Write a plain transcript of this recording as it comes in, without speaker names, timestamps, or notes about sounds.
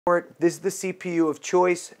This is the CPU of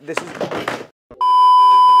choice. This is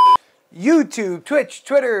YouTube, Twitch,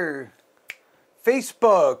 Twitter,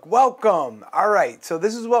 Facebook. Welcome. All right, so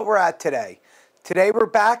this is what we're at today. Today we're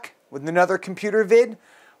back with another computer vid.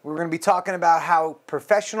 We're going to be talking about how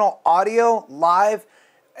professional audio, live,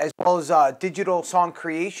 as well as digital song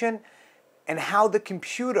creation, and how the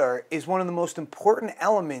computer is one of the most important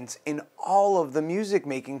elements in all of the music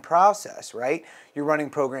making process, right? You're running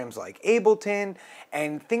programs like Ableton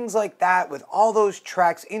and things like that with all those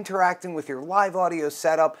tracks interacting with your live audio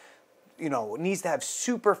setup. You know, it needs to have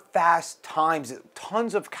super fast times,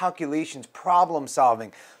 tons of calculations, problem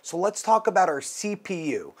solving. So let's talk about our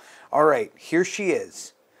CPU. All right, here she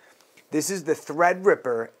is. This is the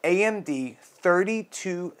Threadripper AMD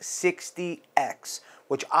 3260X,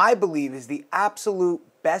 which I believe is the absolute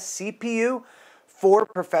best CPU for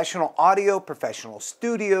professional audio, professional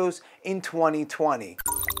studios in 2020.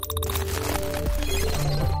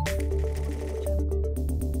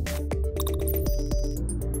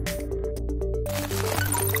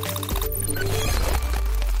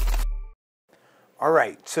 All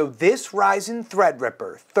right, so this Ryzen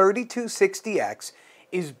Threadripper 3260X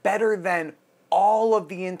is better than all of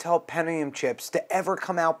the Intel Pentium chips to ever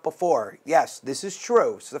come out before. Yes, this is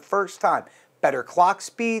true. It's the first time. Better clock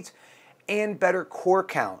speeds and better core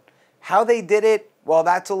count. How they did it, well,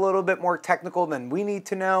 that's a little bit more technical than we need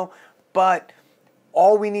to know, but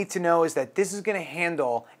all we need to know is that this is going to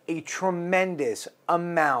handle a tremendous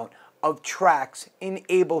amount of tracks in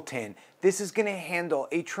Ableton. This is going to handle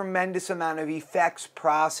a tremendous amount of effects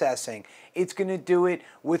processing. It's going to do it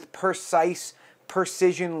with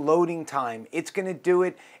precision loading time. It's going to do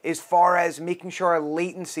it as far as making sure our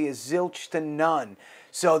latency is zilch to none.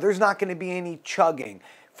 So there's not going to be any chugging.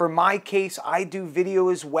 For my case, I do video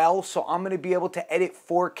as well, so I'm going to be able to edit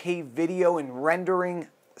 4K video in rendering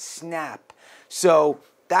snap. So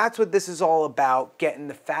that's what this is all about, getting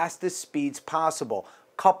the fastest speeds possible.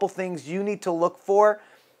 Couple things you need to look for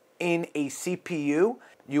in a CPU.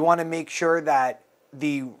 You want to make sure that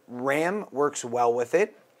the RAM works well with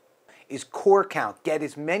it. Is core count. Get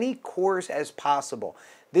as many cores as possible.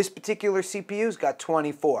 This particular CPU's got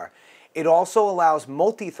 24. It also allows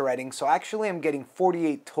multi-threading, so actually I'm getting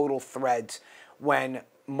 48 total threads when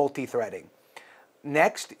multi-threading.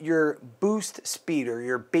 Next, your boost speed or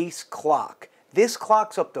your base clock. This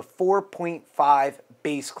clocks up to 4.5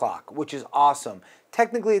 base clock, which is awesome.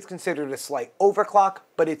 Technically, it's considered a slight overclock,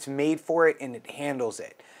 but it's made for it and it handles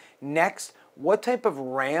it. Next, what type of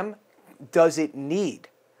RAM does it need?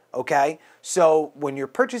 Okay, so when you're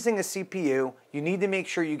purchasing a CPU, you need to make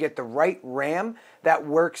sure you get the right RAM that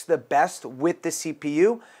works the best with the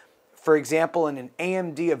CPU. For example, in an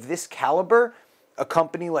AMD of this caliber, a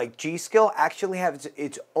company like G-Skill actually has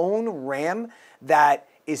its own RAM that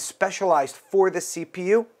is specialized for the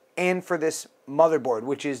CPU and for this motherboard,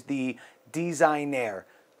 which is the Designaire.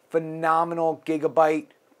 Phenomenal gigabyte,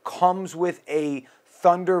 comes with a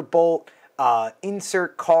Thunderbolt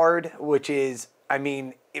insert card, which is, I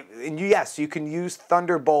mean, and yes, you can use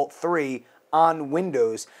Thunderbolt 3 on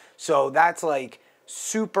Windows, so that's like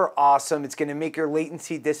super awesome. It's going to make your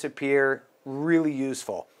latency disappear, really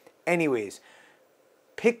useful. Anyways,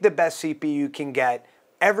 pick the best CPU you can get.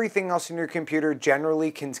 Everything else in your computer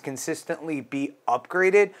generally can consistently be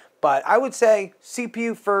upgraded, but I would say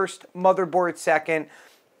CPU first, motherboard second,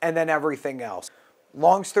 and then everything else.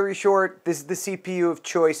 Long story short, this is the CPU of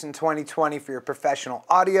choice in 2020 for your professional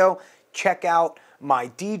audio. Check out my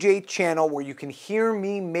DJ channel where you can hear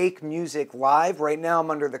me make music live. Right now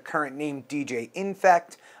I'm under the current name DJ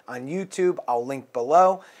Infect on YouTube. I'll link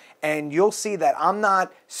below. And you'll see that I'm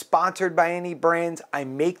not sponsored by any brands. I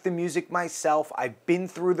make the music myself. I've been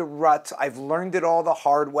through the ruts. I've learned it all the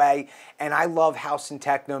hard way. And I love house and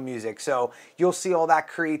techno music. So you'll see all that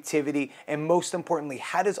creativity. And most importantly,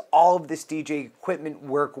 how does all of this DJ equipment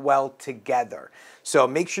work well together? So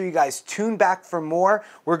make sure you guys tune back for more.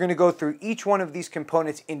 We're going to go through each one of these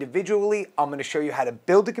components individually. I'm going to show you how to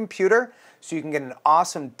build a computer so you can get an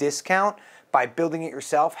awesome discount by building it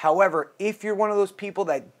yourself. However, if you're one of those people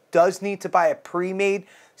that does need to buy a pre-made,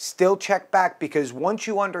 still check back, because once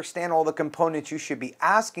you understand all the components you should be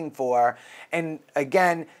asking for, and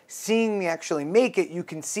again, seeing me actually make it, you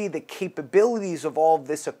can see the capabilities of all of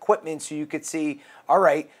this equipment, so you could see, all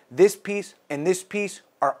right, this piece and this piece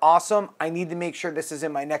are awesome. I need to make sure this is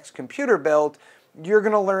in my next computer build. You're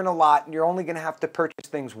going to learn a lot, and you're only going to have to purchase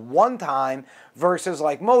things one time versus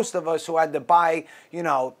like most of us who had to buy, you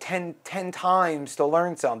know, 10 times to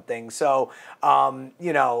learn something. So,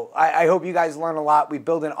 you know, I hope you guys learn a lot. We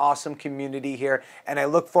build an awesome community here, and I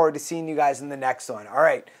look forward to seeing you guys in the next one. All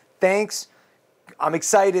right. Thanks. I'm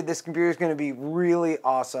excited. This computer is going to be really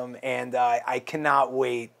awesome, and I cannot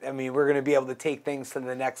wait. I mean, we're going to be able to take things to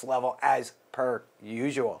the next level as per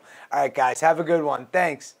usual. All right, guys, have a good one.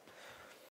 Thanks.